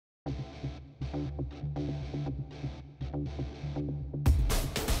வணக்கம்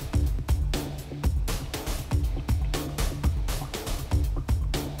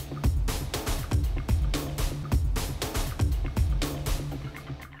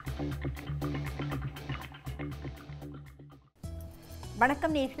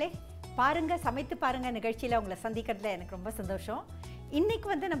நேயர்களே, பாருங்க சமைத்து பாருங்க நிகழ்ச்சியில் உங்களை சந்திக்கிறதுல எனக்கு ரொம்ப சந்தோஷம். இன்றைக்கி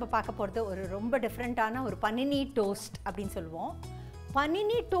வந்து நம்ம பார்க்க போகிறது ஒரு ரொம்ப டிஃப்ரெண்ட்டான ஒரு பனினி டோஸ்ட் அப்படின்னு சொல்லுவோம்.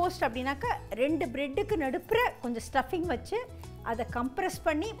 பனினி டோஸ்ட் அப்படின்னாக்கா 2 பிரெட்டுக்கு நடுப்புற கொஞ்சம் ஸ்டஃபிங் வச்சு அதை கம்ப்ரெஸ்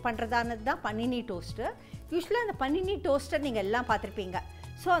பண்ணி பண்ணுறதானது தான் பனினி டோஸ்ட்டு. யூஸ்வலாக அந்த பனினி டோஸ்டர் நீங்கள் எல்லாம் பார்த்துருப்பீங்க.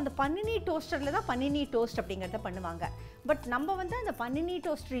 ஸோ அந்த பனினி டோஸ்டரில் தான் பனினி டோஸ்ட் அப்படிங்கிறத பண்ணுவாங்க. பட் நம்ம வந்து அந்த பனினி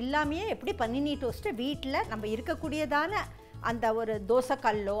டோஸ்டர் இல்லாமையே எப்படி பனினி டோஸ்ட்டு வீட்டில் நம்ம இருக்கக்கூடியதான அந்த ஒரு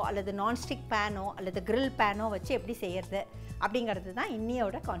தோசைக்கல்லோ அல்லது நான்ஸ்டிக் பேனோ அல்லது கிரில் பேனோ வச்சு எப்படி செய்கிறது அப்படிங்கிறது தான்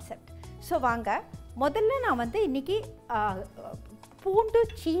இன்னையோட கான்செப்ட். ஸோ வாங்க, முதல்ல நான் வந்து இன்றைக்கி பூண்டு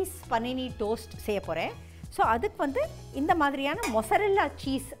சீஸ் பனினி டோஸ்ட் செய்ய போகிறேன். ஸோ அதுக்கு வந்து இந்த மாதிரியான மொசரெல்லா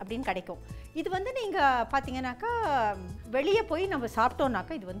சீஸ் அப்படின்னு கிடைக்கும். இது வந்து நீங்கள் பார்த்தீங்கன்னாக்கா வெளியே போய் நம்ம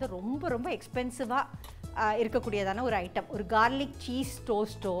சாப்பிட்டோன்னாக்கா இது வந்து ரொம்ப ரொம்ப எக்ஸ்பென்சிவாக இருக்கக்கூடியதான ஒரு ஐட்டம். ஒரு கார்லிக் சீஸ்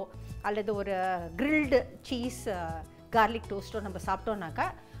டோஸ்ட்டோ அல்லது ஒரு கிரில்டு சீஸ் கார்லிக் டோஸ்ட்டோ நம்ம சாப்பிட்டோன்னாக்கா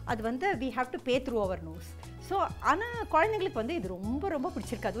அது வந்து we have to pay through our nose. So ஆனால் குழந்தைங்களுக்கு வந்து இது ரொம்ப ரொம்ப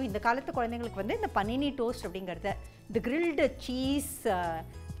பிடிச்சிருக்கு. அதுவும் இந்த காலத்து குழந்தைங்களுக்கு வந்து இந்த பனினி டோஸ்ட் அப்படிங்கிறது, இந்த கிரில்டு சீஸ்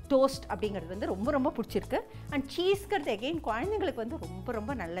டோஸ்ட் அப்படிங்கிறது வந்து ரொம்ப ரொம்ப பிடிச்சிருக்கு. அண்ட் சீஸ்ங்கிறது எகெயின் குழந்தைங்களுக்கு வந்து ரொம்ப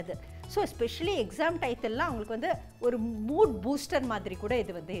ரொம்ப நல்லது. ஸோ எஸ்பெஷலி எக்ஸாம் டைத்தில்லாம் அவங்களுக்கு வந்து ஒரு மூட் பூஸ்டர் மாதிரி கூட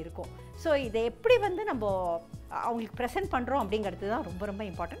இது வந்து இருக்கும். ஸோ இதை எப்படி வந்து நம்ம அவங்களுக்கு ப்ரெசென்ட் பண்ணுறோம் அப்படிங்கிறது தான் ரொம்ப ரொம்ப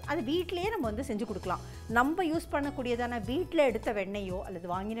இம்பார்ட்டன்ட். அது வீட்டிலேயே நம்ம வந்து செஞ்சு கொடுக்கலாம். நம்ம யூஸ் பண்ணக்கூடியதான வீட்டில் எடுத்த வெண்ணெயோ அல்லது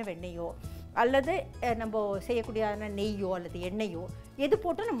வாங்கின வெண்ணெயோ அல்லது நம்ம செய்யக்கூடியதான நெய்யோ அல்லது எண்ணெயோ எது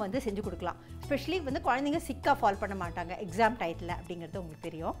போட்டு நம்ம வந்து செஞ்சு கொடுக்கலாம். ஸ்பெஷலி வந்து குழந்தைங்க சிக்காக ஃபால் பண்ண மாட்டாங்க எக்ஸாம் டைத்தில் அப்படிங்கிறது உங்களுக்கு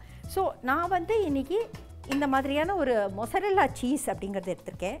தெரியும். ஸோ நான் வந்து இன்றைக்கி இந்த மாதிரியான ஒரு மொசரெல்லா சீஸ் அப்படிங்கிறது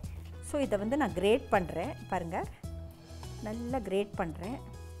எடுத்திருக்கேன். ஸோ இதை வந்து நான் கிரேட் பண்ணுறேன். பாருங்கள், நல்லா கிரேட் பண்ணுறேன்.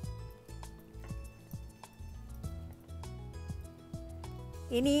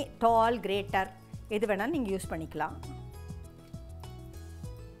 எனி டால் கிரேட்டர் எது வேணாலும் நீங்கள் யூஸ் பண்ணிக்கலாம்.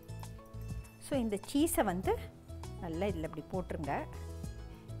 ஸோ இந்த சீஸை வந்து நல்லா இதில் இப்படி போட்டுருங்க.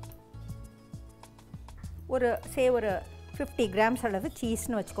 ஒரு 50 கிராம்ஸ் அளவு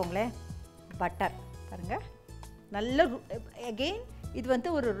சீஸ்னு வச்சுக்கோங்களேன். பட்டர் பாருங்கள், நல்ல அகெயின் இது வந்து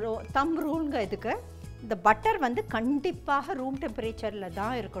ஒரு தம் ரூலுங்க. இதுக்கு இந்த பட்டர் வந்து கண்டிப்பாக ரூம் டெம்பரேச்சரில்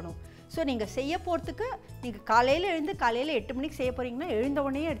தான் இருக்கணும். ஸோ நீங்கள் செய்ய போகிறதுக்கு நீங்கள் காலையில் 8 மணிக்கு செய்ய போகிறீங்கன்னா எழுந்த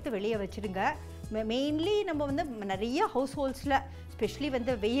உடனே எடுத்து வெளியே வச்சுடுங்க. மெயின்லி நம்ம வந்து நிறைய ஹவுஸ் ஹோல்ட்ஸில் ஸ்பெஷலி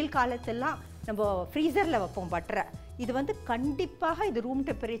வந்து வெயில் காலத்தெல்லாம் நம்ம ஃப்ரீசரில் வைப்போம் பட்டரை. இது வந்து கண்டிப்பாக இது ரூம்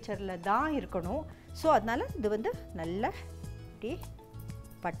டெம்பரேச்சரில் தான் இருக்கணும். ஸோ அதனால் இது வந்து நல்ல இப்படி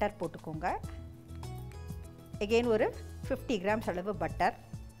பட்டர் போட்டுக்கோங்க. எகெயின் ஒரு 50 கிராம்ஸ் அளவு பட்டர்.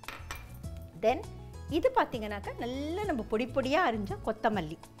 தென் இது பார்த்திங்கனாக்கா நல்லா நம்ம பொடி பொடியாக அரிஞ்ச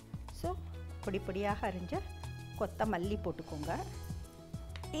கொத்தமல்லி. ஸோ பொடி பொடியாக அரிஞ்ச கொத்தமல்லி போட்டுக்கோங்க.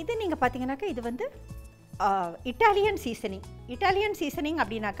 இது நீங்கள் பார்த்தீங்கன்னாக்கா இது வந்து இட்டாலியன் சீசனிங்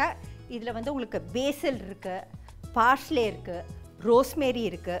அப்படின்னாக்கா இதில் வந்து உங்களுக்கு பேசில் இருக்குது, பார்ஸ்லே இருக்குது, ரோஸ்மேரி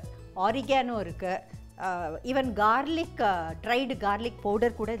இருக்குது, ஆரிகானோ இருக்குது, even garlic dried garlic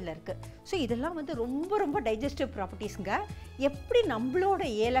powder கூட இதில் இருக்குது. ஸோ இதெல்லாம் வந்து ரொம்ப ரொம்ப டைஜஸ்டிவ் ப்ராப்பர்ட்டிஸுங்க. எப்படி நம்மளோட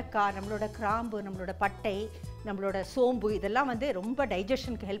ஏலக்காய், நம்மளோட கிராம்பு, நம்மளோட பட்டை, நம்மளோட சோம்பு இதெல்லாம் வந்து ரொம்ப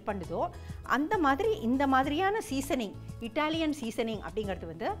டைஜஷனுக்கு ஹெல்ப் பண்ணுதோ அந்த மாதிரி இந்த மாதிரியான சீசனிங், இட்டாலியன் சீசனிங் அப்படிங்கிறது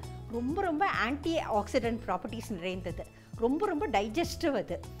வந்து ரொம்ப ரொம்ப ஆன்டி ஆக்சிடென்ட் ப்ராப்பர்ட்டிஸ் நிறைந்தது, ரொம்ப ரொம்ப டைஜஸ்டிவ்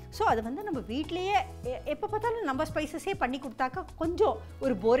அது. ஸோ அது வந்து நம்ம வீட்லேயே எப்போ பார்த்தாலும் நம்ம ஸ்பைசஸே பண்ணி கொடுத்தாக்கா கொஞ்சம்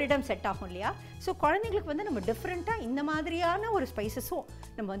ஒரு போரிடம் செட் ஆகும் இல்லையா. ஸோ குழந்தைங்களுக்கு வந்து நம்ம டிஃப்ரெண்ட்டாக இந்த மாதிரியான ஒரு ஸ்பைசஸும்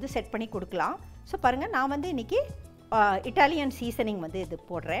நம்ம வந்து செட் பண்ணி கொடுக்கலாம். ஸோ பாருங்கள், நான் வந்து இன்றைக்கி இட்டாலியன் சீசனிங் வந்து இது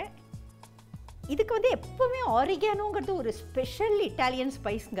போடுறேன். இதுக்கு வந்து எப்போவுமே ஆரிகானோங்கிறது ஒரு ஸ்பெஷல் இட்டாலியன்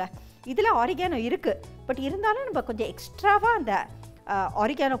ஸ்பைஸுங்க. இதில் ஆரிகானோ இருக்குது, பட் இருந்தாலும் நம்ம கொஞ்சம் எக்ஸ்ட்ராவாக அந்த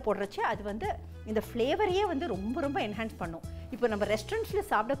ஆரிகானோ போடுறச்சு அது வந்து இந்த ஃப்ளேவரையே வந்து ரொம்ப ரொம்ப என்ஹான்ஸ் பண்ணும். இப்போ நம்ம ரெஸ்டாரண்ட்ஸில்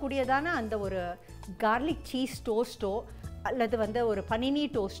சாப்பிடக்கூடியதான அந்த ஒரு கார்லிக் சீஸ் டோஸ்ட்டோ அல்லது வந்து ஒரு பனினி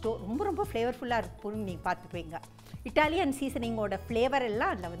டோஸ்ட்டோ ரொம்ப ரொம்ப ஃப்ளேவர்ஃபுல்லாக இருக்கும்னு நீங்கள் பார்த்துப்பீங்க. இட்டாலியன் சீசனிங்கோட ஃப்ளேவர்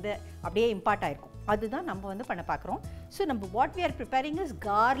எல்லாம் அதில் வந்து அப்படியே இம்பார்ட் ஆகிருக்கும். அதுதான் நம்ம வந்து பண்ண பார்க்குறோம். ஸோ நம்ம what we are preparing is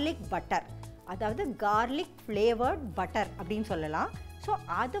garlic butter, அதாவது கார்லிக் ஃப்ளேவர்ட் பட்டர் அப்படின்னு சொல்லலாம். ஸோ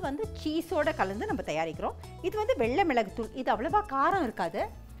அது வந்து சீஸோடு கலந்து நம்ம தயாரிக்கிறோம். இது வந்து வெள்ளை மிளகுத்தூள், இது அவ்வளோவா காரம் இருக்காது,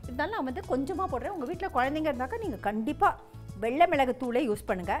 இருந்தாலும் நான் வந்து கொஞ்சமாக போடுறேன். உங்கள் வீட்டில் குழந்தைங்க இருந்தாக்கா நீங்கள் கண்டிப்பாக வெள்ளை மிளகுத்தூளே யூஸ்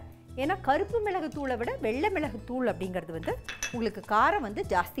பண்ணுங்கள். ஏன்னா கருப்பு மிளகுத்தூளை விட வெள்ளை மிளகுத்தூள் அப்படிங்கிறது வந்து உங்களுக்கு காரம் வந்து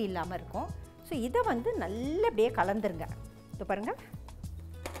ஜாஸ்தி இல்லாமல் இருக்கும். ஸோ இதை வந்து நல்லபடியே கலந்துருங்க. இப்போ பாருங்கள்,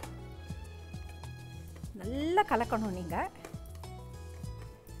 நல்லா கலக்கணும் நீங்கள்.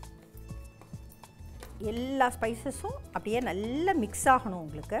 எல்லா ஸ்பைசஸும் அப்படியே நல்லா மிக்ஸ் ஆகணும்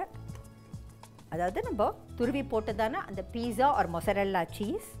உங்களுக்கு. அதாவது நம்ம துருவி போட்டதான அந்த பீஸா R mozzarella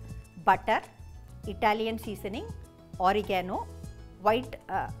cheese, butter, Italian seasoning, oregano, white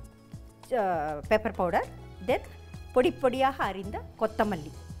pepper powder, தென் பொடி பொடியாக அரிந்த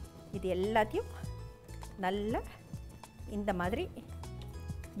கொத்தமல்லி, இது எல்லாத்தையும் நல்லா இந்த மாதிரி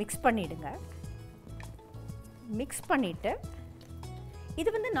மிக்ஸ் பண்ணிவிடுங்க. மிக்ஸ் பண்ணிவிட்டு இது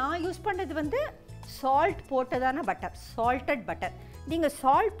வந்து நான் யூஸ் பண்ணது வந்து சால்ட் போட்டதான பட்டர், சால்ட்டட் பட்டர். நீங்கள்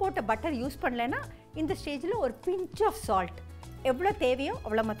சால்ட் போட்ட பட்டர் யூஸ் பண்ணலைன்னா இந்த ஸ்டேஜில் ஒரு பிஞ்ச் ஆஃப் சால்ட், எவ்வளோ தேவையோ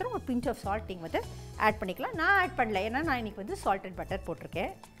அவ்வளோ மாத்திரம் ஒரு பிஞ்ச் ஆஃப் சால்ட் நீங்கள் வந்து ஆட் பண்ணிக்கலாம். நான் ஆட் பண்ணல, ஏன்னா நான் இன்றைக்கி வந்து சால்ட்டட் பட்டர்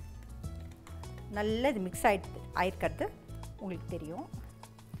போட்டிருக்கேன். நல்லா இது மிக்ஸ் ஆகிருக்கிறது உங்களுக்கு தெரியும்.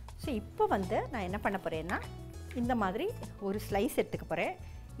 ஸோ இப்போ வந்து நான் என்ன பண்ண போகிறேன்னா இந்த மாதிரி ஒரு ஸ்லைஸ் எடுத்துக்க போகிறேன்.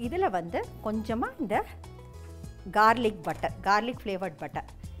 இதில் வந்து கொஞ்சமாக இந்த garlic butter, garlic flavoured butter,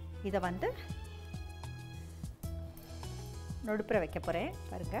 இதை வந்து நடுப்புற வைக்க போகிறேன்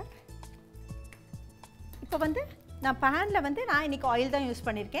பாருங்கள். இப்போ வந்து நான் பேனில் வந்து நான் இன்றைக்கி ஆயில் தான் யூஸ்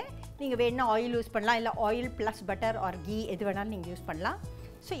பண்ணியிருக்கேன். நீங்கள் வேணுன்னா ஆயில் யூஸ் பண்ணலாம், இல்லை oil plus butter R key எது வேணாலும் நீங்கள் யூஸ் பண்ணலாம்.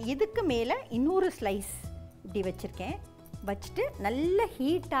 ஸோ இதுக்கு மேலே இன்னொரு ஸ்லைஸ் இப்படி வச்சுருக்கேன். வச்சுட்டு நல்ல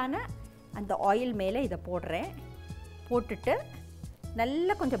ஹீட்டான அந்த ஆயில் மேலே இதை போடுறேன். போட்டுட்டு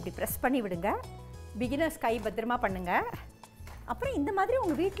நல்லா கொஞ்சம் இப்படி ப்ரெஸ் பண்ணி விடுங்க. பிகினர்ஸ் கை பத்திரமா பண்ணுங்கள். அப்புறம் இந்த மாதிரி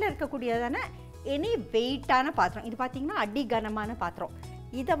உங்கள் வீட்டில் இருக்கக்கூடியதான எனி வெயிட்டான பாத்திரம், இது பார்த்திங்கன்னா அடி கனமான பாத்திரம்,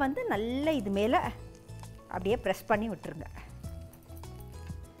 இதை வந்து நல்லா இது மேலே அப்படியே ப்ரெஸ் பண்ணி விட்டுருங்க.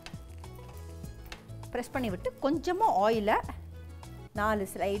 ப்ரெஸ் பண்ணி விட்டு கொஞ்சமாக ஆயிலை 4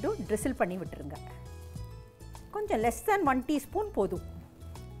 ஸ்லைடும் ட்ரிசில் பண்ணி விட்டுருங்க. கொஞ்சம் லெஸ் தேன் 1 டீஸ்பூன் போதும்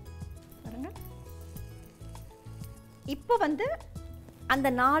பாருங்க. இப்போ வந்து அந்த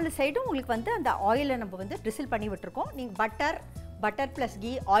 4 சைடும் உங்களுக்கு வந்து அந்த ஆயிலை நம்ம வந்து ட்ரிசில் பண்ணி விட்டுருக்கோம். நீங்கள் butter plus key,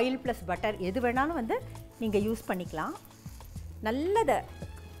 oil plus butter எது வேணாலும் வந்து நீங்கள் யூஸ் பண்ணிக்கலாம். நல்லதை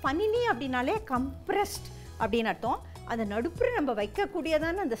பனினி அப்படின்னாலே கம்ப்ரெஸ்ட் அப்படின்னு அர்த்தம். அந்த நடுப்புற நம்ம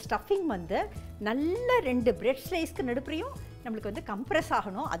வைக்கக்கூடியதான அந்த ஸ்டஃபிங் வந்து நல்ல 2 பிரெட் ஸ்லைஸ்க்கு நடுப்புறையும் நம்மளுக்கு வந்து கம்ப்ரெஸ்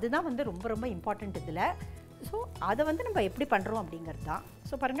ஆகணும். அதுதான் வந்து ரொம்ப ரொம்ப இம்பார்ட்டண்ட் இதில். ஸோ அதை வந்து நம்ம எப்படி பண்ணுறோம் அப்படிங்கிறது தான்.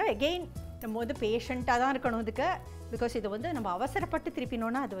 ஸோ பாருங்கள், எகெயின் நம்ம வந்து பேஷண்ட்டாக தான் இருக்கணும் இதுக்கு. பிகாஸ் இதை வந்து நம்ம அவசரப்பட்டு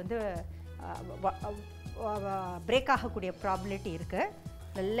திருப்பினோன்னா அது வந்து பிரேக் ஆகக்கூடிய ப்ராபிலிட்டி இருக்குது.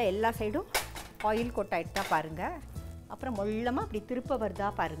 நல்லா எல்லா சைடும் ஆயில் கொட்டாயிட்டா பாருங்கள். அப்புறம் மொள்ளமாக அப்படி திருப்ப வருதா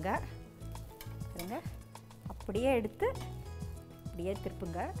பாருங்கள். பாருங்கள், அப்படியே எடுத்து அப்படியே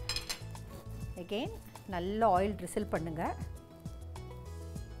திருப்புங்க. எகெயின் நல்ல ஆயில் ட்ரிசில் பண்ணுங்கள்.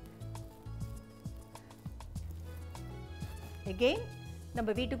 எகெயின் நம்ம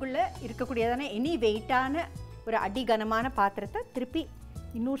வீட்டுக்குள்ளே இருக்கக்கூடியதான எனி வெயிட்டான ஒரு அடி கனமான பாத்திரத்தை திருப்பி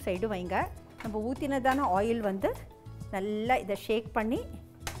இன்னொரு சைடு வைங்க. நம்ம ஊற்றினதான ஆயில் வந்து நல்லா இதை ஷேக் பண்ணி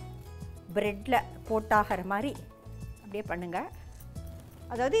ப்ரெட்டில் போட்டாகிற மாதிரி அப்படியே பண்ணுங்கள்.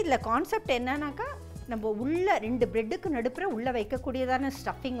 அதாவது இதில் கான்செப்ட் என்னன்னாக்கா, நம்ம உள்ள 2 ப்ரெட்டுக்கு நடுப்புற உள்ளே வைக்கக்கூடியதான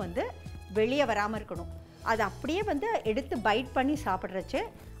ஸ்டஃபிங் வந்து வெளியே வராமல் இருக்கணும். அதை அப்படியே வந்து எடுத்து பைட் பண்ணி சாப்பிட்றச்சு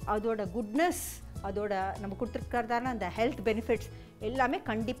அதோட குட்னஸ், அதோட நம்ம கொடுத்துருக்கிறதான அந்த ஹெல்த் பெனிஃபிட்ஸ் எல்லாமே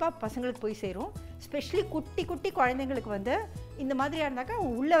கண்டிப்பாக பசங்களுக்கு போய் சேரும். ஸ்பெஷலி குட்டி குட்டி குழந்தைங்களுக்கு வந்து இந்த மாதிரியாக இருந்தாக்கா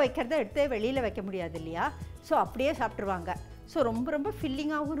அவங்க உள்ளே வைக்கிறத எடுத்து வெளியில் வைக்க முடியாது இல்லையா? ஸோ அப்படியே சாப்பிட்ருவாங்க. ஸோ ரொம்ப ரொம்ப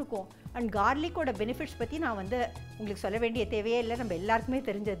ஃபில்லிங்காகவும் இருக்கும். அண்ட் கார்லிக்கோட பெனிஃபிட்ஸ் பற்றி நான் வந்து உங்களுக்கு சொல்ல வேண்டிய தேவையே இல்லை, நம்ம எல்லாருக்குமே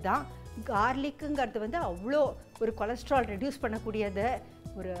தெரிஞ்சது தான். கார்லிக்குங்கிறது வந்து அவ்வளோ ஒரு கொலஸ்ட்ரால் ரெடியூஸ் பண்ணக்கூடியது,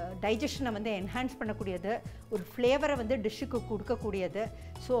 ஒரு டைஜஷனை வந்து என்ஹான்ஸ் பண்ணக்கூடியது, ஒரு ஃப்ளேவரை வந்து டிஷ்ஷுக்கு கொடுக்கக்கூடியது.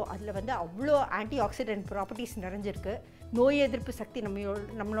 ஸோ அதில் வந்து அவ்வளோ ஆன்டி ஆக்சிடென்ட் ப்ராப்பர்ட்டிஸ் நிறைஞ்சிருக்கு. நோய் எதிர்ப்பு சக்தி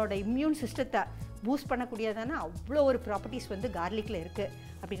நம்மளோட இம்யூன் சிஸ்டத்தை பூஸ்ட் பண்ணக்கூடியதான அவ்வளோ ஒரு ப்ராப்பர்ட்டிஸ் வந்து கார்லிக்கில் இருக்குது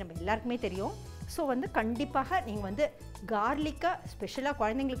அப்படின்னு நம்ம எல்லாருக்குமே தெரியும். ஸோ வந்து கண்டிப்பாக நீங்கள் வந்து கார்லிக்கை ஸ்பெஷலாக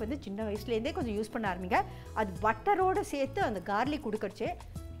குழந்தைங்களுக்கு வந்து சின்ன வயசுலேருந்தே கொஞ்சம் யூஸ் பண்ண ஆரம்பிங்க. அது பட்டரோடு சேர்த்து அந்த கார்லிக் கொடுக்கறச்சே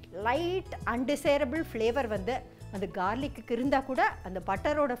லைட் அன்டிசைரபிள் ஃப்ளேவர் வந்து அந்த கார்லிக்கு இருந்தால் கூட அந்த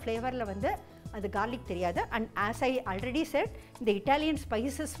பட்டரோட ஃப்ளேவரில் வந்து அது கார்லிக் தெரியாது. And as I already set, இந்த இட்டாலியன்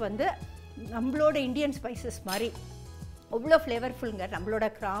ஸ்பைசஸ் வந்து நம்மளோட இந்தியன் ஸ்பைசஸ் மாதிரி அவ்வளோ ஃப்ளேவர்ஃபுல்லுங்க. நம்மளோட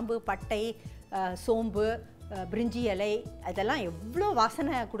கிராம்பு, பட்டை, சோம்பு, பிரிஞ்சி இலை, அதெல்லாம் எவ்வளோ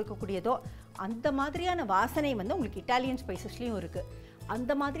வாசனை கொடுக்கக்கூடியதோ அந்த மாதிரியான வாசனை வந்து உங்களுக்கு இட்டாலியன் ஸ்பைசஸ்லேயும் இருக்குது.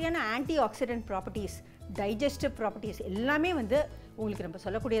 அந்த மாதிரியான anti accident properties, digestive properties எல்லாமே வந்து உங்களுக்கு நம்ம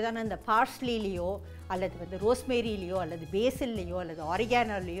சொல்லக்கூடியதான இந்த பார்ஸ்லிலேயோ அல்லது வந்து ரோஸ்மேரிலேயோ அல்லது பேசில்லையோ அல்லது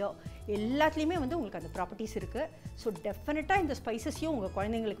ஆரிகானோலையோ எல்லாத்துலேயுமே வந்து உங்களுக்கு அந்த ப்ராப்பர்ட்டிஸ் இருக்குது. ஸோ டெஃபினட்டாக இந்த ஸ்பைசஸையும் உங்கள்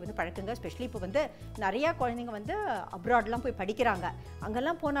குழந்தைங்களுக்கு வந்து பழக்குங்க. ஸ்பெஷலி இப்போ வந்து நிறையா குழந்தைங்க வந்து அப்ராட்லாம் போய் படிக்கிறாங்க.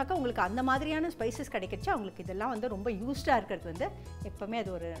 அங்கெல்லாம் போனாக்கா உங்களுக்கு அந்த மாதிரியான ஸ்பைசஸ் கிடைக்கிச்சு அவங்களுக்கு இதெல்லாம் வந்து ரொம்ப யூஸ்டாக இருக்கிறது வந்து எப்போவுமே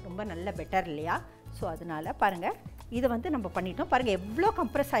அது ஒரு ரொம்ப நல்ல பெட்டர் இல்லையா? ஸோ அதனால் பாருங்கள் இதை வந்து நம்ம பண்ணிட்டோம். பாருங்கள் எவ்வளோ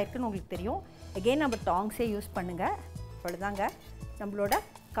கம்ப்ரெஸ் ஆகிருக்குன்னு உங்களுக்கு தெரியும். எகெயின் நம்ம டாங்ஸே யூஸ் பண்ணுங்கள். அவ்வளோதாங்க நம்மளோட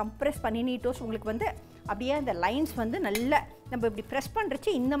கம்ப்ரெஸ் பனினி டோஸ்ட். உங்களுக்கு வந்து அப்படியே அந்த லைன்ஸ் வந்து நல்ல நம்ம இப்படி ப்ரெஸ் பண்ணுறச்சு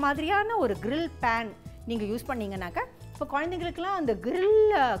இந்த மாதிரியான ஒரு grill pan நீங்கள் யூஸ் பண்ணிங்கனாக்கா, இப்போ குழந்தைங்களுக்குலாம் அந்த grill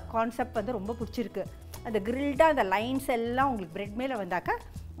கான்செப்ட் வந்து ரொம்ப பிடிச்சிருக்கு. அந்த கிரில்டாக அந்த லைன்ஸ் எல்லாம் உங்களுக்கு ப்ரெட் மேலே வந்தாக்கா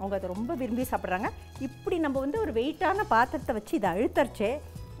அவங்க அதை ரொம்ப விரும்பி சாப்பிட்றாங்க. இப்படி நம்ம வந்து ஒரு வெயிட்டான பாத்திரத்தை வச்சு இதை அழுத்தரிச்சே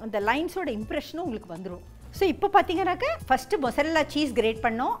அந்த லைன்ஸோட இம்ப்ரெஷனும் உங்களுக்கு வந்துடும். ஸோ இப்போ பார்த்தீங்கன்னாக்கா ஃபஸ்ட்டு மொசரெல்லா சீஸ் கிரேட்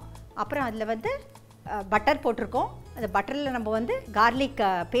பண்ணோம். அப்புறம் அதில் வந்து பட்டர் போட்டிருக்கோம். அந்த பட்டரில் நம்ம வந்து கார்லிக்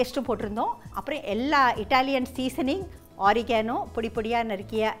பேஸ்ட்டும் போட்டிருந்தோம். அப்புறம் எல்லா இட்டாலியன் சீசனிங், ஆரிகானோ, பொடி பொடியாக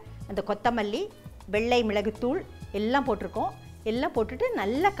நறுக்கிய அந்த கொத்தமல்லி, வெள்ளை மிளகுத்தூள் எல்லாம் போட்டிருக்கோம். எல்லாம் போட்டுட்டு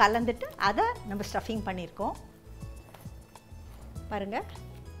நல்லா கலந்துட்டு அதை நம்ம ஸ்டஃபிங் பண்ணியிருக்கோம். பாருங்கள்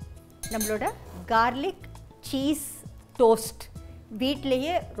நம்மளோட கார்லிக் சீஸ் டோஸ்ட்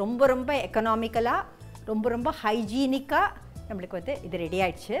வீட்டிலையே ரொம்ப ரொம்ப எக்கனாமிக்கலாக, ரொம்ப ரொம்ப ஹைஜீனிக்காக நம்மளுக்கு வந்து இது ரெடி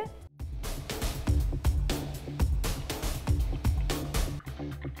ஆயிடுச்சு.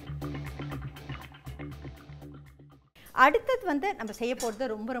 அடுத்தது வந்து நம்ம செய்ய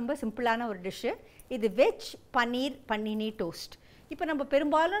போகிறது ரொம்ப ரொம்ப சிம்பிளான ஒரு டிஷ்ஷு. இது வெஜ் பன்னீர் பன்னினி டோஸ்ட். இப்போ நம்ம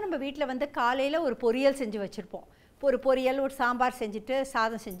பெரும்பாலும் நம்ம வீட்டில் வந்து காலையில் ஒரு பொரியல் செஞ்சு வச்சுருப்போம். ஒரு பொரியல், ஒரு சாம்பார் செஞ்சுட்டு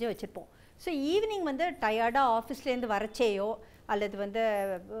சாதம் செஞ்சு வச்சுருப்போம். ஸோ ஈவினிங் வந்து டயர்டாக ஆஃபீஸ்லேருந்து வரச்சேயோ அல்லது வந்து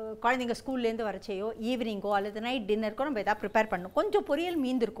குழந்தைங்க ஸ்கூல்லேருந்து வரச்சேயோ ஈவினிங்கோ அல்லது நைட் டின்னருக்கோ நம்ம எதாவது ப்ரிப்பேர் பண்ணணும். கொஞ்சம் பொரியல்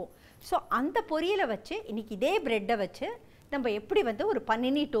மீந்திருக்கும். ஸோ அந்த பொரியலை வச்சு இன்றைக்கி இதே ப்ரெட்டை வச்சு நம்ம எப்படி வந்து ஒரு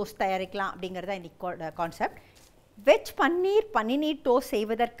பன்னினி டோஸ்ட் தயாரிக்கலாம் அப்படிங்கிறத இன்றைக்கி கான்செப்ட். வெஜ் பன்னீர் பன்னினி டோஸ்ட்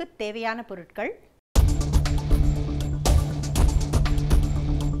செய்வதற்கு தேவையான பொருட்கள்: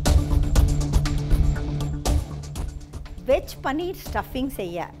 வெஜ் பன்னீர் ஸ்டஃபிங்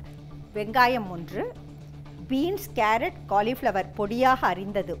செய்ய வெங்காயம் 1, பீன்ஸ், கேரட், காலிஃப்ளவர் பொடியாக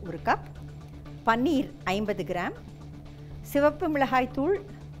அரிந்தது 1 கப், பன்னீர் 50 கிராம், சிவப்பு மிளகாய்த்தூள்,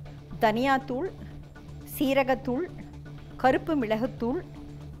 தனியாத்தூள், சீரகத்தூள், கருப்பு மிளகுத்தூள்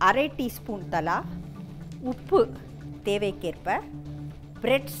 1/2 டீஸ்பூன் தலா, உப்பு தேவைக்கேற்ப,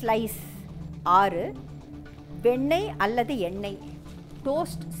 பிரெட் ஸ்லைஸ் 6, வெண்ணெய் அல்லது எண்ணெய்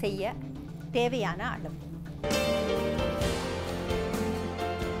டோஸ்ட் செய்ய தேவையான அளவு.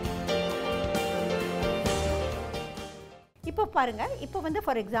 இப்போ பாருங்கள், இப்போ வந்து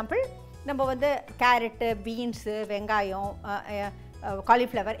ஃபார் எக்ஸாம்பிள் நம்ம வந்து கேரட்டு, பீன்ஸு, வெங்காயம்,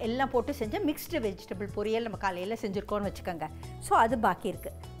 காலிஃப்ளவர் எல்லாம் போட்டு செஞ்ச மிக்ஸ்டு வெஜிடபிள் பொரியல் நம்ம காலையில் செஞ்சுருக்கோன்னு வச்சுக்கோங்க. ஸோ அது பாக்கி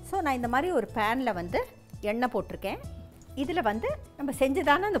இருக்குது. ஸோ நான் இந்த மாதிரி ஒரு பேனில் வந்து எண்ணெய் போட்டிருக்கேன். இதில் வந்து நம்ம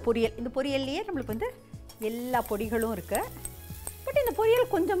செஞ்சுதானே அந்த பொரியல், இந்த பொரியல்லையே நம்மளுக்கு வந்து எல்லா பொடிகளும் இருக்குது. பட் இந்த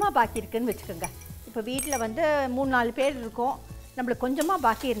பொரியல் கொஞ்சமாக பாக்கி இருக்குதுன்னு வச்சுக்கோங்க. இப்போ வீட்டில் வந்து 3-4 பேர் இருக்கோம், நம்மளுக்கு கொஞ்சமாக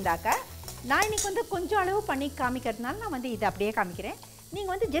பாக்கி இருந்தாக்க நான் இன்றைக்கி வந்து கொஞ்சம் அளவு பண்ணி காமிக்கிறதுனால நான் வந்து இதை அப்படியே காமிக்கிறேன்.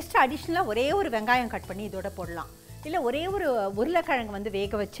 நீங்கள் வந்து ஜஸ்ட் அடிஷ்னலாக ஒரே ஒரு வெங்காயம் கட் பண்ணி இதோட போடலாம். இல்லை ஒரே ஒரு உருளைக்கிழங்கு வந்து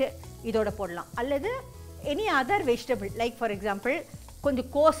வேக வச்சு இதோட போடலாம். அல்லது any other vegetable like for example கொஞ்சம்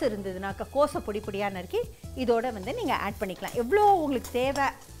கோஸ் இருந்ததுனாக்கா கோஸை பொடி பொடியாக நறுக்கி இதோட வந்து நீங்கள் ஆட் பண்ணிக்கலாம். எவ்வளோ உங்களுக்கு தேவை,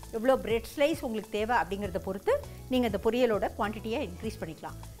 எவ்வளோ பிரெட் ஸ்லைஸ் உங்களுக்கு தேவை அப்படிங்கிறத பொறுத்து நீங்கள் இந்த பொரியலோட குவான்டிட்டியை இன்க்ரீஸ்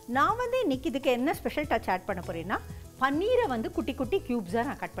பண்ணிக்கலாம். நான் வந்து இன்றைக்கி இதுக்கு என்ன ஸ்பெஷல் டச் ஆட் பண்ண போகிறேன்னா, பன்னீரை வந்து குட்டி குட்டி க்யூப்ஸாக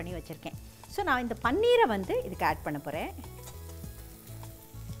நான் கட் பண்ணி வச்சுருக்கேன். ஸோ நான் இந்த பன்னீரை வந்து இதுக்கு ஆட் பண்ண போகிறேன்.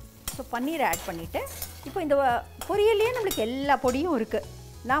 ஸோ பன்னீரை ஆட் பண்ணிவிட்டு இப்போ இந்த பொரியல்லையே நம்மளுக்கு எல்லா பொடியும் இருக்குது.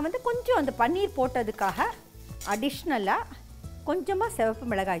 நான் வந்து கொஞ்சம் அந்த பன்னீர் போட்டதுக்காக அடிஷ்னலாக கொஞ்சமாக சிவப்பு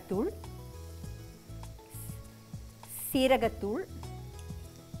மிளகாய்த்தூள், சீரகத்தூள்,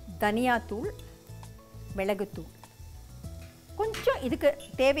 தனியாத்தூள், மிளகுத்தூள், கொஞ்சம் இதுக்கு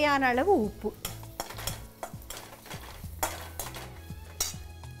தேவையான அளவு உப்பு,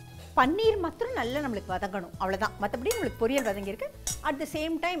 பன்னீர் மாத்திரம் நல்லா நம்மளுக்கு வதங்கணும், அவ்வளோதான். மற்றபடி நம்மளுக்கு பொரியல் வதங்கியிருக்கு. அட் த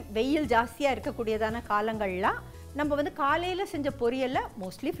சேம் டைம் வெயில் ஜாஸ்தியாக இருக்கக்கூடியதான காலங்கள்லாம் நம்ம வந்து காலையில் செஞ்ச பொரியலை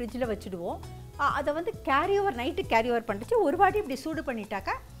மோஸ்ட்லி ஃப்ரிட்ஜில் வச்சுடுவோம். அதை வந்து carry over night carry over பண்ணிட்டு ஒரு வாட்டி இப்படி சூடு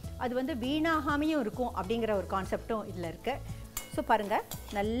பண்ணிட்டாக்கா அது வந்து வீணாகாமையும் இருக்கும் அப்படிங்கிற ஒரு கான்செப்டும் இதில் இருக்குது. ஸோ பாருங்கள்,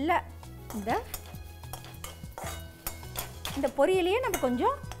 நல்ல இந்த பொரியலையே நம்ம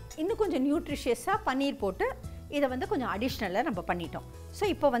கொஞ்சம் இன்னும் கொஞ்சம் நியூட்ரிஷியஸாக பன்னீர் போட்டு இதை வந்து கொஞ்சம் அடிஷ்னலாக நம்ம பண்ணிட்டோம். ஸோ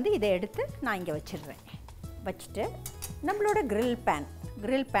இப்போ வந்து இதை எடுத்து நான் இங்கே வச்சிடுறேன். வச்சுட்டு நம்மளோட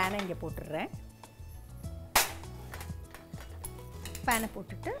grill பேனை இங்கே போட்டுடுறேன். பேனை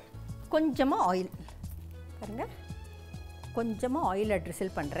போட்டுட்டு கொஞ்சமாக ஆயில் பாருங்கள், கொஞ்சமாக ஆயிலை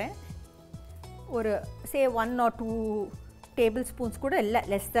ட்ரிசில் பண்ணுறேன். ஒரு 1 or 2 டேபிள் ஸ்பூன்ஸ் கூட இல்லை,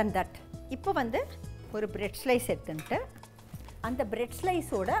 லெஸ் தேன் தட். இப்போ வந்து ஒரு பிரெட் ஸ்லைஸ் எடுத்துன்ட்டு அந்த பிரெட்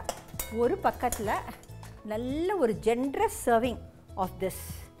ஸ்லைஸோட ஒரு பக்கத்தில் நல்ல ஒரு ஜென்ரஸ் சர்விங் ஆஃப் திஸ்,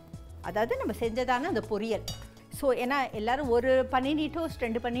 அதாவது நம்ம செஞ்சதான அந்த பொரியல். ஸோ ஏன்னா எல்லோரும் ஒரு பன்னீர் டோஸ்ட்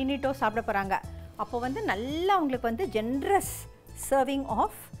 2 பன்னீர் டோஸ்ட் சாப்பிட போகிறாங்க. அப்போ வந்து நல்லா உங்களுக்கு வந்து ஜென்ரஸ் சர்விங்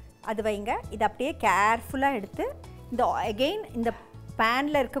ஆஃப் அது வைங்க. இது அப்படியே கேர்ஃபுல்லாக எடுத்து இந்த அகெயின் இந்த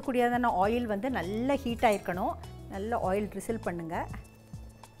பேனில் இருக்கக்கூடியதான ஆயில் வந்து நல்லா ஹீட் ஆகிருக்கணும். நல்லா ஆயில் ட்ரிசில் பண்ணுங்கள்.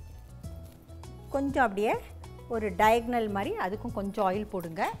 கொஞ்சம் அப்படியே ஒரு டயக்னல் மாதிரி அதுக்கும் கொஞ்சம் ஆயில்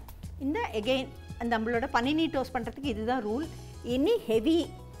போடுங்க. இந்த அகெயின் அந்த நம்மளோட பனினி டோஸ்ட் பண்ணுறதுக்கு இதுதான் rule. Any heavy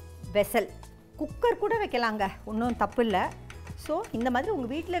vessel, cooker கூட வைக்கலாங்க, ஒன்றும் தப்பு இல்லை. ஸோ இந்த மாதிரி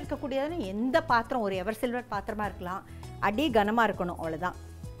உங்கள் வீட்டில் இருக்கக்கூடியதான எந்த பாத்திரம், ஒரு எவர் சில்வர் பாத்திரமாக இருக்கலாம், அடி கனமாக இருக்கணும், அவ்வளோதான்.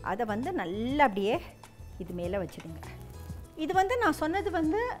 அதை வந்து நல்லா அப்படியே இது மேலே வச்சுடுங்க. இது வந்து நான் சொன்னது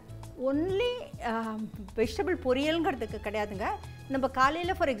வந்து ஒன்லி வெஜிடபிள் பொரியலுங்கிறதுக்கு கிடையாதுங்க. நம்ம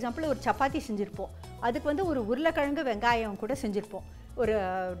காலையில் ஃபார் எக்ஸாம்பிள் ஒரு சப்பாத்தி செஞ்சுருப்போம், அதுக்கு வந்து ஒரு உருளைக்கிழங்கு வெங்காயம் கூட செஞ்சுருப்போம், ஒரு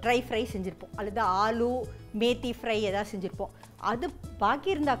ட்ரை ஃப்ரை செஞ்சுருப்போம், அல்லது ஆலு மேத்தி ஃப்ரை எதாவது செஞ்சுருப்போம். அது பாக்கி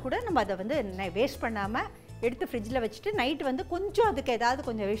இருந்தால் கூட நம்ம அதை வந்து வேஸ்ட் பண்ணாமல் எடுத்து ஃப்ரிட்ஜில் வச்சுட்டு நைட்டு வந்து கொஞ்சம் அதுக்கு ஏதாவது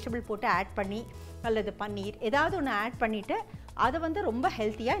கொஞ்சம் வெஜிடபிள் போட்டு ஆட் பண்ணி அல்லது பன்னீர் ஏதாவது ஒன்று ஆட் பண்ணிவிட்டு அதை வந்து ரொம்ப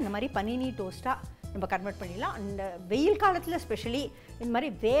ஹெல்த்தியாக இந்த மாதிரி பனினி டோஸ்ட்டாக நம்ம கன்வெர்ட் பண்ணிடலாம். அந்த வெயில் காலத்தில் ஸ்பெஷலி இந்த மாதிரி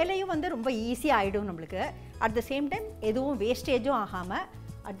வேலையும் வந்து ரொம்ப ஈஸியாக ஆகிடும் நம்மளுக்கு. அட் த சேம் டைம் எதுவும் வேஸ்டேஜும் ஆகாமல்,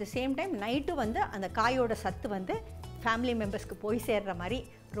 அட் த சேம் டைம் நைட்டும் வந்து அந்த காயோட சத்து வந்து ஃபேமிலி மெம்பர்ஸ்க்கு போய் சேர்கிற மாதிரி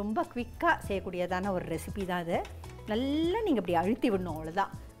ரொம்ப குவிக்காக செய்யக்கூடியதான ஒரு ரெசிபி தான் அது. நல்லா நீங்கள் இப்படி அழுத்தி விடணும்,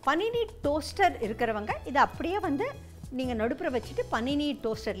 அவ்வளோதான். பனினி டோஸ்டர் இருக்கிறவங்க இதை அப்படியே வந்து நீங்கள் நடுப்புற வச்சுட்டு பனினி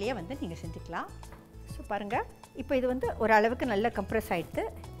டோஸ்டர்லேயே வந்து நீங்கள் செஞ்சுக்கலாம். ஸோ பாருங்கள், இப்போ இது வந்து ஒரு அளவுக்கு நல்ல கம்ப்ரெஸ் ஆகிடுது.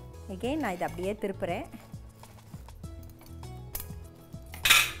 எகெயின் நான் இதை அப்படியே திருப்புறேன்.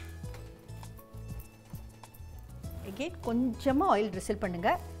 எகெயின் கொஞ்சமாக ஆயில் ட்ரிசில்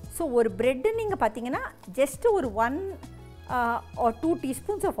பண்ணுங்கள். ஸோ ஒரு ப்ரெட்டு நீங்கள் பார்த்தீங்கன்னா ஜஸ்ட்டு ஒரு 1 or 2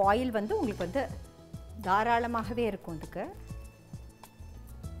 teaspoons ஆஃப் ஆயில் வந்து உங்களுக்கு வந்து தாராளமாகவே இருக்கும். இதுக்கு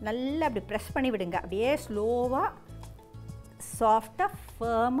நல்லா அப்படி ப்ரெஸ் பண்ணி விடுங்க. அப்படியே ஸ்லோவாக சாஃப்டாக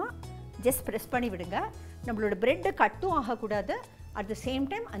ஃபர்மாக ஜஸ்ட் ப்ரெஸ் பண்ணி விடுங்க. நம்மளோட ப்ரெட்டு கட்டும் ஆகக்கூடாது. அட் த சேம்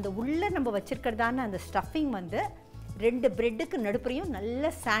டைம் அந்த உள்ளே நம்ம வச்சுருக்கிறதான அந்த ஸ்டஃபிங் வந்து 2 ப்ரெட்டுக்கு நடுப்புறையும்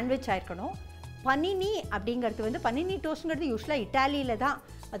நல்ல சாண்ட்விச் ஆகிருக்கணும். பனினி அப்படிங்கிறது வந்து பனினி டோஸ்ட்ங்கிறது யூஸ்வலாக இட்டாலியில் தான்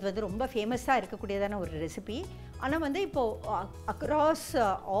அது வந்து ரொம்ப ஃபேமஸாக இருக்கக்கூடியதான ஒரு ரெசிபி. ஆனால் வந்து இப்போது அக்ராஸ்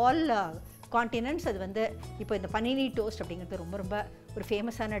ஆல் காண்டினென்ட்ஸ் அது வந்து இப்போ இந்த பனினி டோஸ்ட் அப்படிங்கிறது ரொம்ப ரொம்ப ஒரு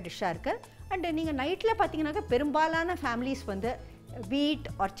ஃபேமஸான டிஷ்ஷாக இருக்குது. அண்டு நீங்கள் நைட்டில் பார்த்தீங்கன்னாக்கா பெரும்பாலான ஃபேமிலிஸ் வந்து வீட்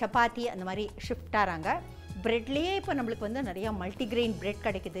ஆர் சப்பாத்தி அந்த மாதிரி ஷிஃப்ட் ஆகிறாங்க. ப்ரெட்லேயே இப்போ நம்மளுக்கு வந்து நிறையா மல்டிக்ரெயின் ப்ரெட்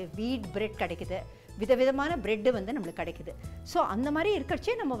கிடைக்குது, வீட் ப்ரெட் கிடைக்குது, விதவிதமான ப்ரெட்டு வந்து நம்மளுக்கு கிடைக்குது. ஸோ அந்த மாதிரி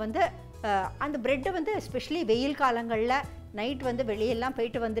இருக்கிறச்சே நம்ம வந்து அந்த ப்ரெட்டை வந்து எஸ்பெஷலி வெயில் காலங்களில் நைட் வந்து வெளியெல்லாம்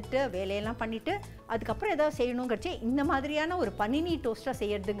போயிட்டு வந்துட்டு வேலையெல்லாம் பண்ணிவிட்டு அதுக்கப்புறம் ஏதாவது செய்யணுங்கிறச்சே இந்த மாதிரியான ஒரு பனினி டோஸ்ட்டாக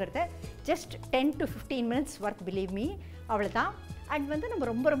செய்யறதுங்கிறத just 10 to 15 minutes work, believe me, அவ்வளோதான். அண்ட் வந்து நம்ம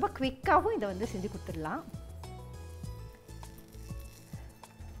ரொம்ப ரொம்ப குவிக்காகவும் இதை வந்து செஞ்சு கொடுத்துடலாம்.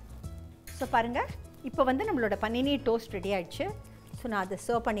 ஸோ பாருங்கள், இப்போ வந்து நம்மளோட பனினி டோஸ்ட் ரெடி ஆகிடுச்சு. ஸோ நான் அதை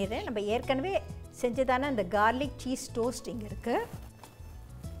சர்வ் பண்ணிடுறேன். நம்ம ஏற்கனவே செஞ்சதான அந்த கார்லிக் சீஸ் டோஸ்ட் இங்கே இருக்குது.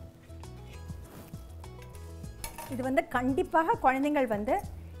 இது வந்து கண்டிப்பாக குழந்தைங்கள் வந்து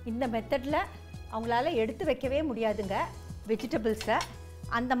இந்த மெத்தடில் அவங்களால எடுத்து வைக்கவே முடியாதுங்க வெஜிடபிள்ஸை.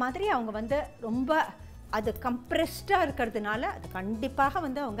 அந்த மாதிரி அவங்க வந்து ரொம்ப அது கம்ப்ரெஸ்டாக இருக்கிறதுனால அது கண்டிப்பாக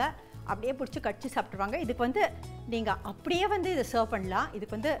வந்து அவங்க அப்படியே பிடிச்சி கடிச்சு சாப்பிட்ருவாங்க. இதுக்கு வந்து நீங்கள் அப்படியே வந்து இதை சர்வ் பண்ணலாம்.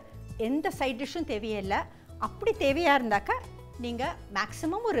 இதுக்கு வந்து எந்த சைட் டிஷ்ஷும் தேவையில்லை. அப்படி தேவையாக இருந்தாக்கா நீங்கள்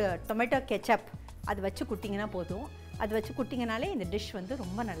மேக்ஸிமம் ஒரு டொமேட்டோ கெச்சப் அது வச்சு கொடுத்தீங்கன்னா போதும். அது வச்சு கொடுத்தீங்கனாலே இந்த டிஷ் வந்து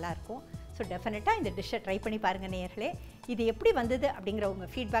ரொம்ப நல்லாயிருக்கும். ஸோ டெஃபினட்டாக இந்த டிஷ்ஷை ட்ரை பண்ணி பாருங்கள் நேயர்களே. இது எப்படி வந்தது அப்படிங்கிற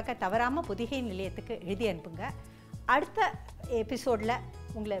உங்கள் ஃபீட்பேக்கை தவறாமல் புதிகை நிலையத்துக்கு எழுதி அனுப்புங்க. அடுத்த எபிசோடில்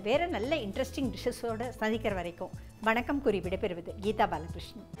உங்களை வேறு நல்ல இன்ட்ரெஸ்டிங் டிஷ்ஷஸோடு சந்திக்கிற வரைக்கும் வணக்கம் கூறி விடைபெறுவது கீதா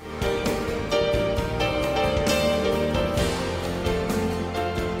பாலகிருஷ்ணன்.